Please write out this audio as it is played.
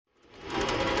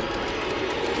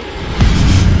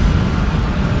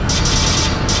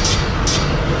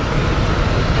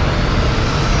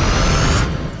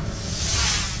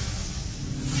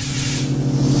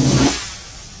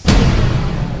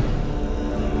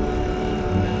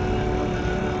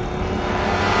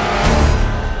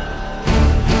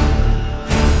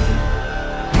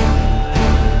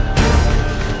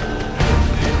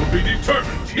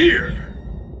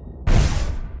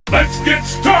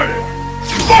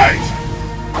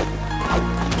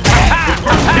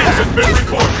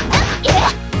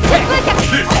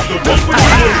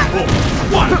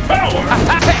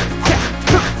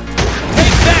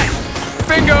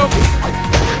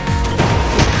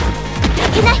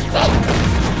The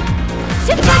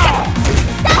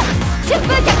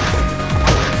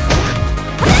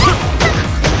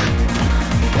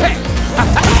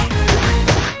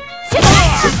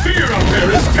fear out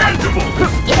there is tangible!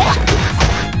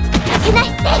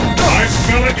 I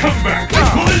smell a comeback!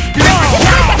 Will it be?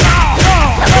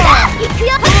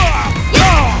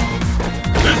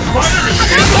 This rider is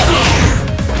in the zone!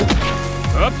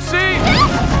 Upsie!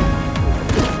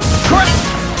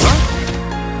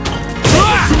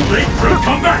 Too late for a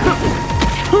comeback!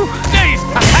 Days!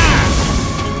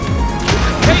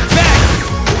 Take that!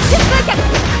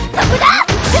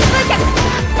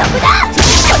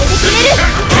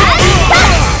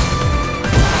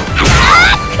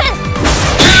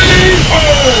 Oh!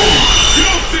 You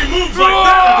don't see moves like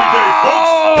that every day,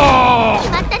 folks!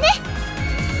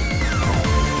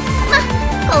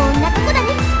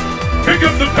 Pick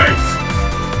up the pace!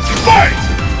 Fight!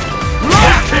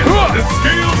 The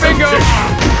scales have Bingo!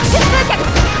 tipped.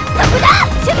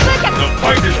 The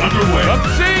fight is underway.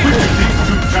 Upsie! Which of these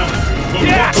two challengers will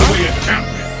walk away a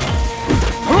champion?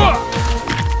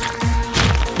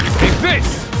 Take this!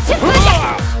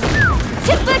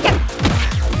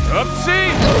 Upsie!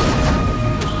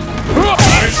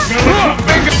 I smell a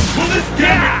comeback. Will this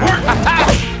gambit work?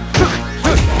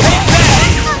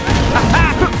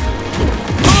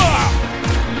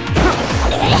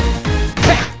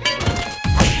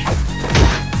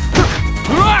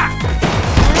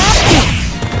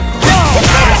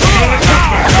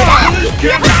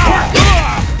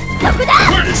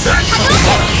 Where did that come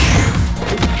from?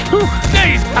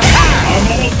 I'm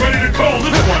almost ready to call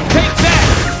this one. Take that!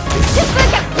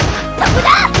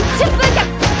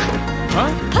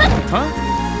 Huh? Huh?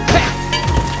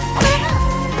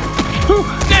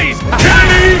 Days!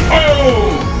 K.O.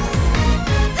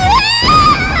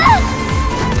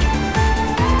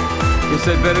 Guess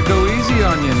I'd better go easy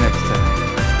on you next time.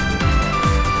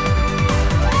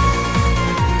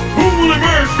 Who will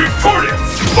emerge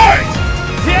victorious? Fight!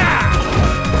 Yeah!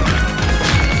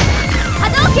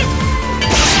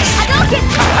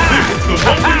 This is the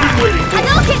one we've been waiting for. The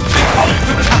ultimate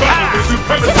battle for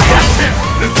supremacy is here.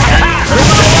 The scales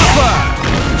are Upper!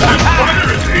 This fighter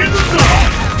is in the zone.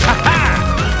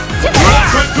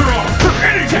 Threats are off.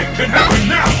 Anything can happen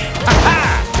now.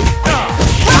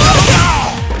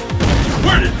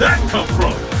 Where did that come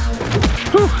from?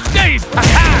 Days!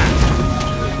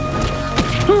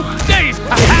 Days!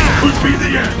 Could be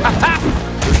the end.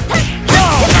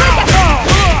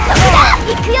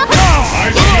 I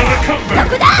smell a comeback.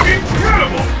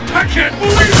 Incredible! I can't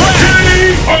believe it.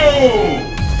 K.O.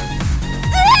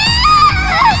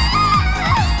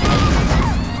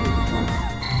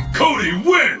 Cody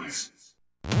wins.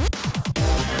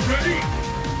 Ready?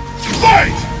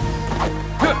 Fight!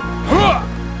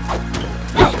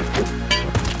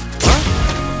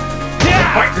 The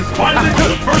fight is finally to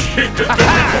the first kick has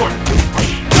been recorded.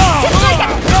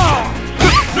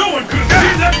 No one could have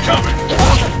seen that coming.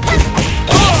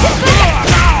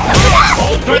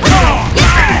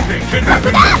 Anything can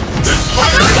happen. This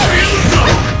fighter is in the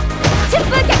zone.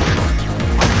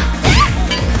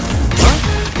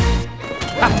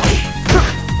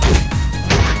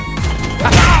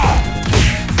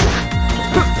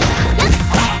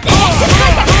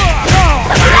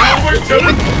 Wait till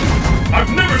it.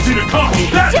 I've never seen a combo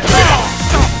that fast.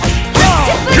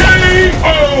 K.O.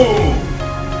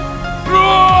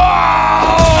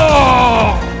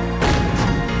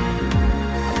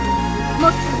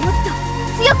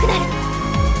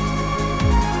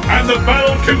 And the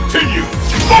battle continues.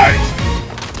 Fight!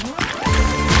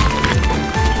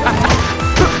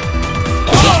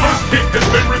 The first kick has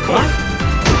been recorded.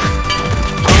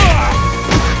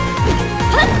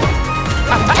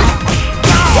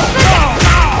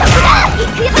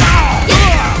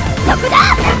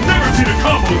 I've never seen a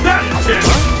combo that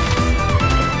intense.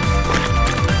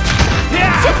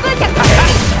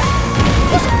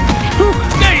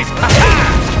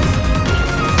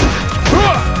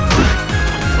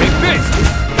 Take this!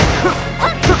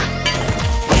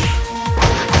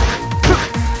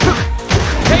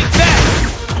 Take that!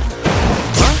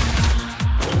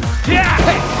 Yeah!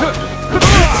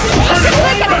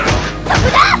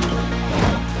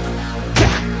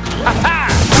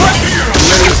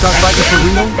 Ready to start fighting for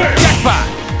real? Jackpot!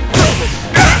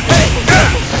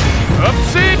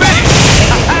 Upsie, baby!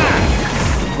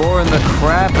 Boring the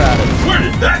crap out of me. Where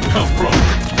did that come from?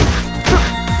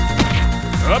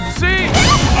 Upsie!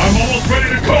 I'm almost ready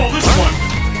to call this one.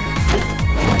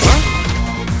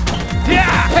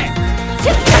 Yeah!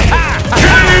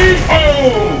 K.O.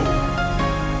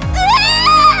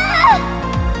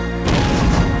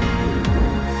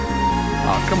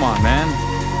 Oh, come on, man.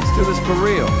 Let's do this for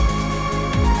real. deal?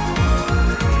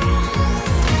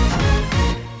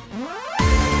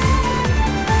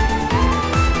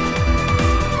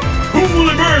 Who will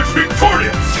emerge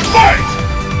victorious? Fight!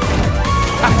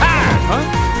 Huh?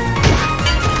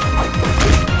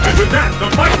 And with that, the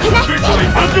fight is officially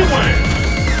underway!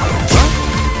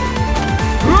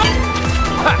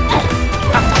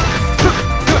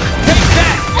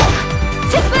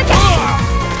 Take that!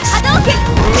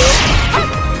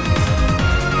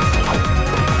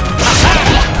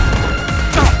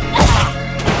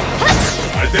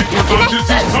 I think we're about to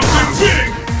see something big!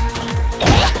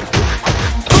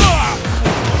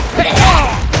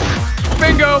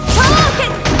 Bingo!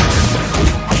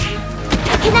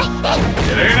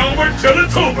 It ain't over till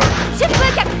it's over!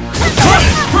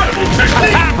 Incredible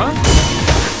technique! Huh?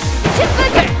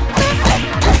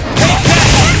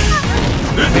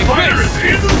 This fighter is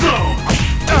in the zone!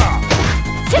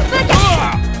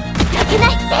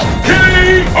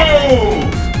 KO!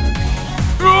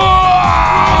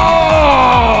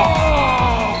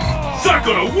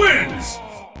 Sakura wins!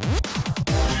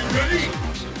 You ready?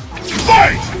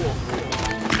 Fight!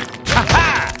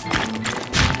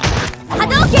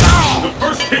 The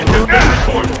first hit is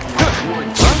recorded!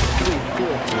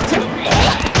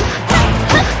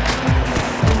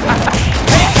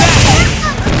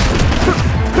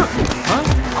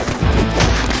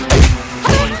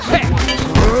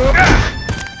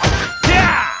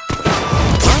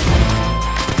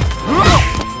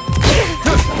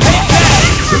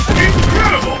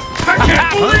 Incredible! I can't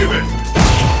believe it!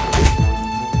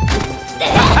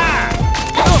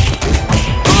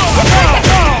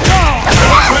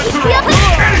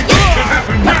 Anything can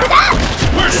happen now!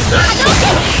 Where did that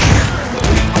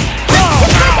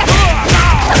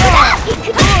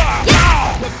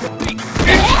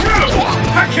Incredible!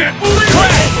 I can't believe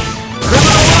it!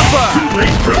 Criminal upper! Too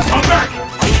late for a comeback!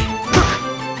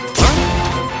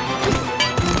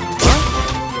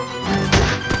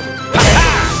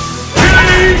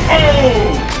 KO!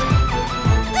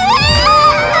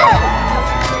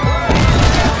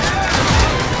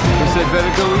 Guess I'd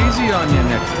better go easy on you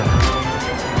next time.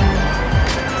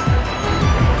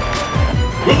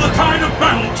 Will the tide of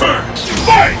battle turn?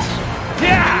 Fight!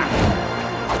 Yeah!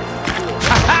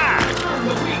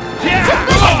 Yeah!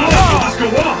 How long will this go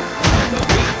on?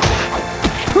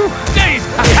 Days!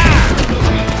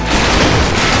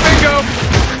 Bingo!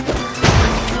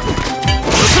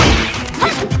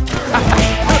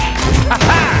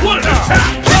 What an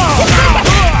attack!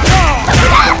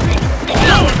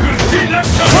 No one could have seen that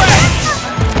coming!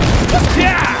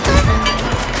 Yeah!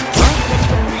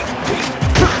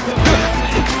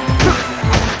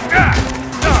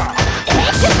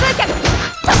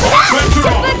 After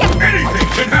all, anything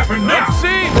can happen now!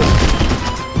 See?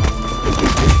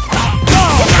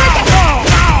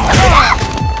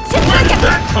 Where did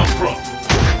that come from?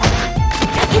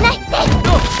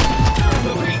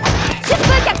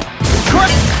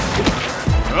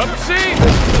 Upsie!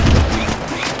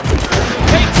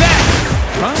 Take that!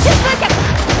 Huh?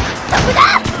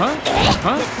 Huh?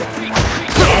 Huh?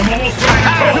 I'm almost ready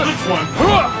to call this one!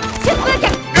 Great!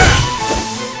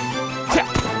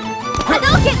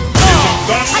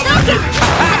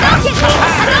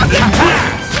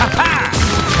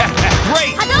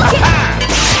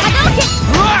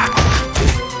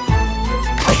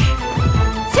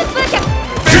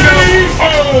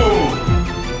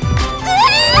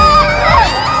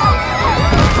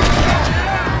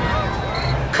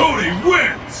 Cody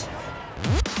wins!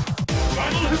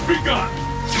 Battle has begun!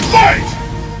 Fight!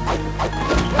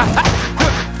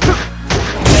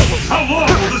 How long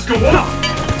will this go on?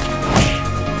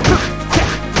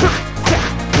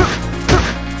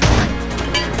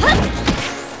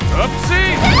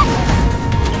 Upsie!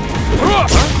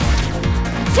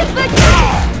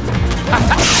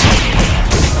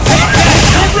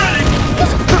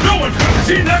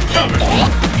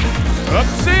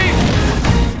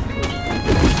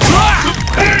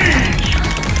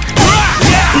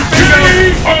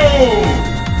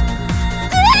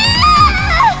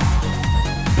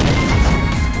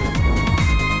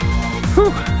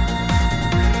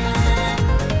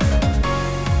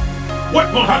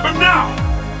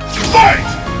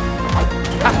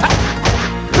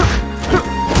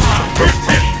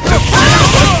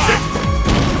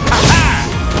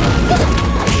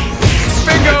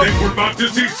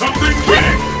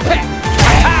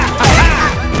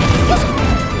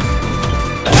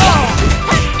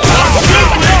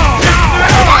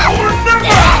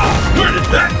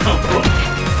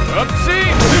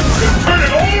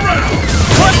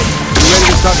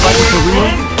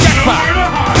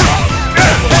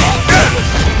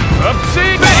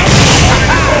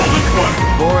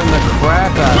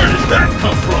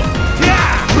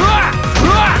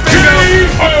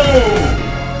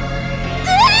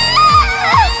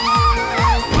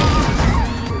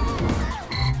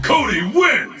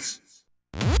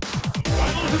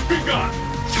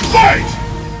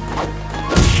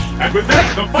 And with that,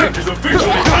 the fight is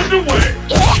officially underway!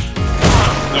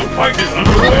 The fight is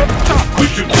underway! We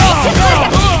should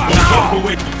walk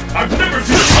away! I've never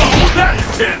seen a combo that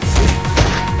intense!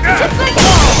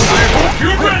 I hope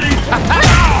you're ready!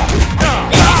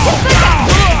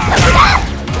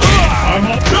 I'm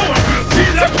all no one could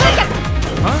see that coming!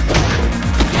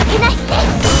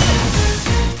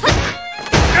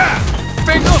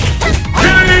 Bingo!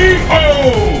 KO!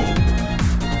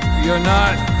 You're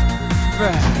not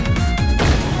bad.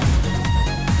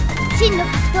 真の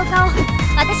格闘家を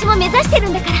私も目指してる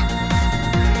んだから。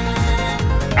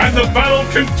 And the battle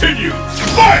continues!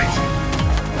 Fight!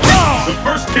 The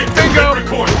first kick has been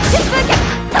recorded!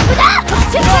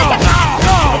 The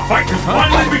fight has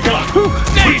finally begun!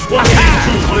 Which one of these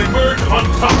two will emerge on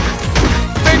top?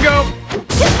 Bingo!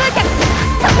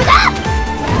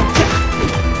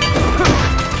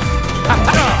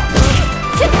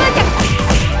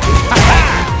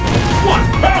 What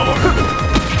power!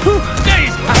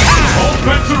 All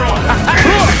bets are on!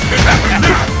 Anything can happen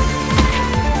now!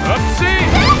 Upsie!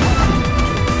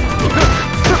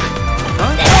 I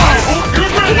hope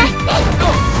you're ready!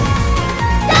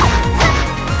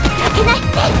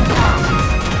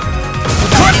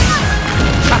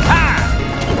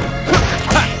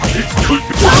 This could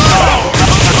be power!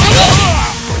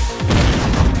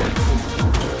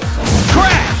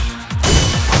 Crash!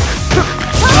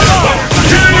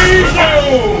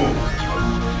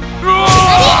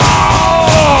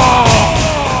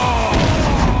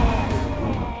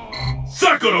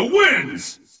 Sakura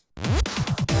wins!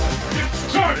 Get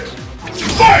started!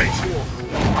 Fight!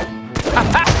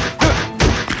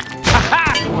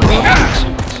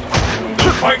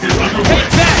 The fight is underway!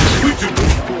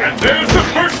 And there's the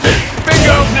first hit!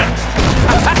 Bingo! Next!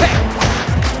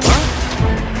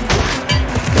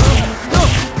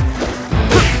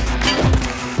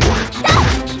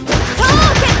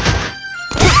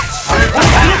 I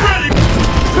hope you're ready!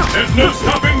 There's no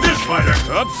stopping this fighter!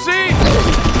 Upsie!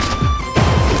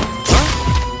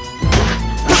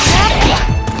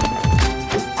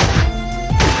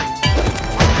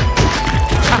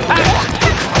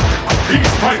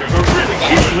 These fighters are really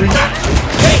evenly matched!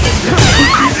 This could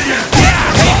be the end!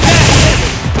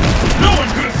 No one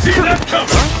could see that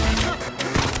coming!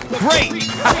 Great!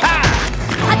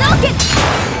 Hadouken!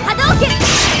 Hadouken!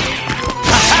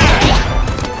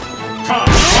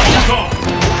 Time is on!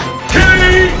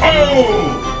 KO!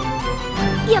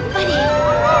 やっぱり強い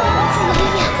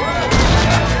や。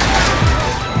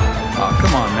 Oh,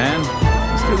 come on, man.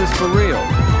 Let's do this for real.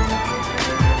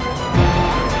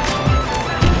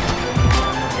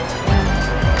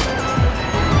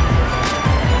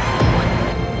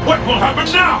 What will happen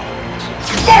now?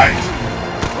 Fight!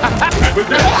 And with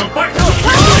that, the fight is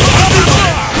officially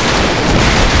underway!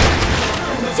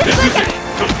 This is it!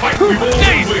 The fight we've all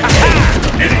been waiting for!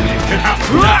 Anything can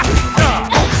happen now!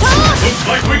 Looks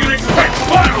like we can expect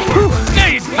fireworks!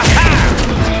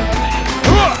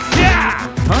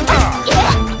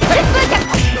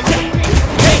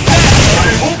 I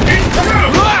hope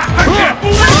incredible! I can't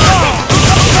believe it!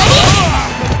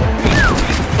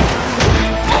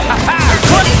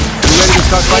 You ready to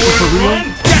start fighting for real? Run,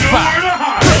 nowhere to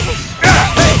hide!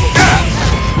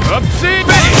 Upsie!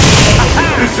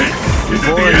 Is it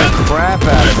the Boring the end? crap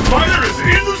out This of fighter is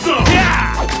in the zone!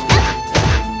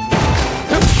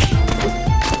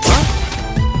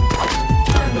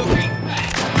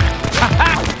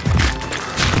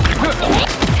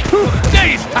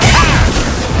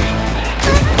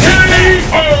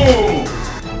 KO!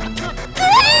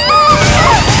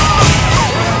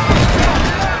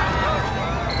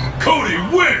 Cody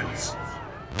wins!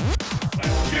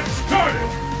 Let's get started!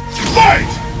 Fight!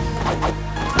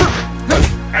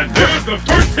 And there's the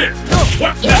first hit!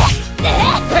 What's next?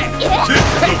 This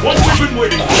is the one we've been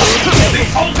waiting for! The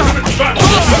ultimate battle!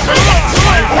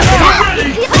 I hope you're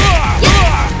ready!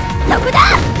 そこだ。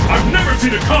 I've never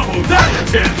seen a combo that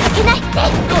intense! 負けない。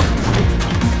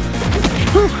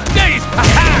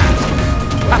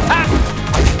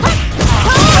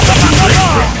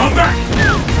 Come back!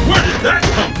 Where did that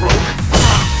come from?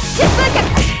 疾風脚。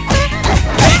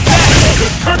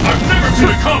 I've never seen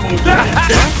a combo that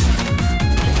intense!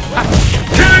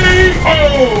 KO!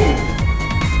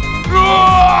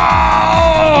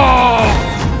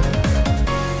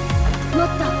 もっ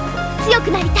と強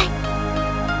くなりたい。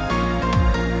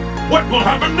 What will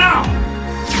happen now?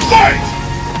 Fight!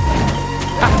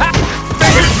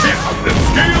 It's hit! The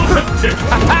scales have tipped!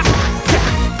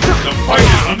 The fight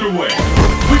is underway!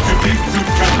 Which of these two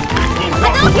challengers will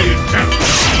walk away as champion?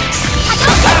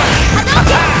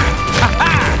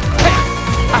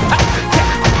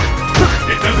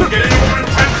 It doesn't get any more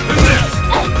intense than this!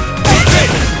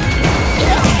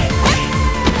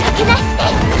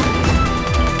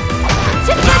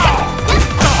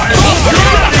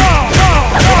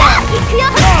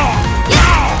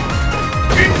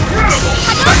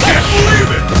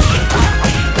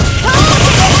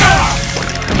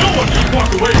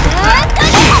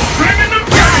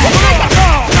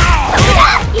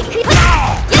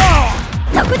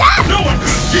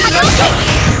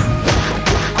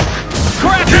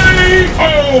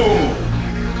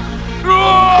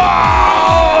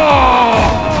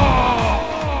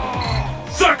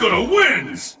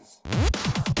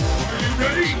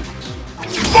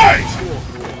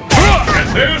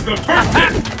 There's the first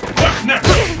hit! What's next?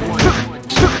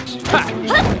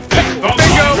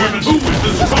 Determine who is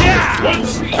the strongest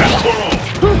once and for all.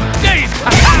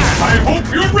 I hope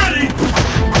you're ready!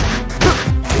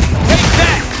 Take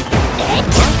that!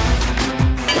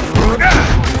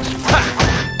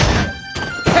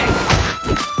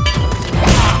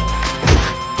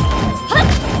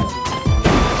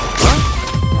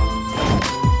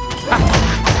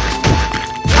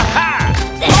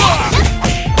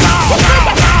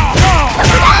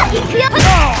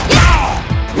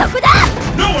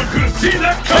 No one could have seen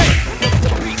that coming!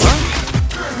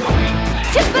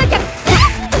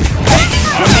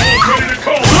 I'm almost ready to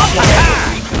call this one!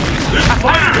 This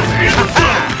fighter is in the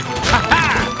zone!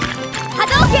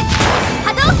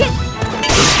 The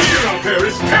fear out there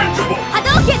is tangible!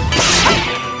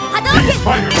 These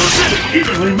fighters are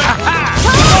evenly matched!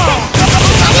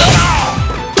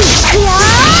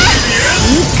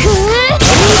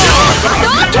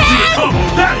 Combo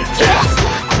that intense!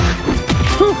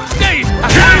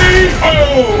 K.O.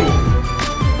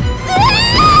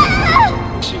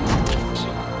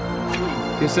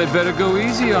 Guess I'd better go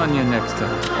easy on you next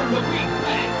time.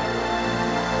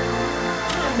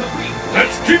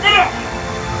 Let's keep it up!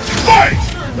 Fight!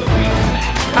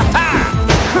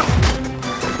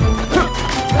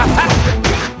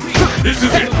 This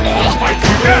is it! The fight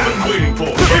we've all been waiting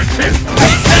for! First hit!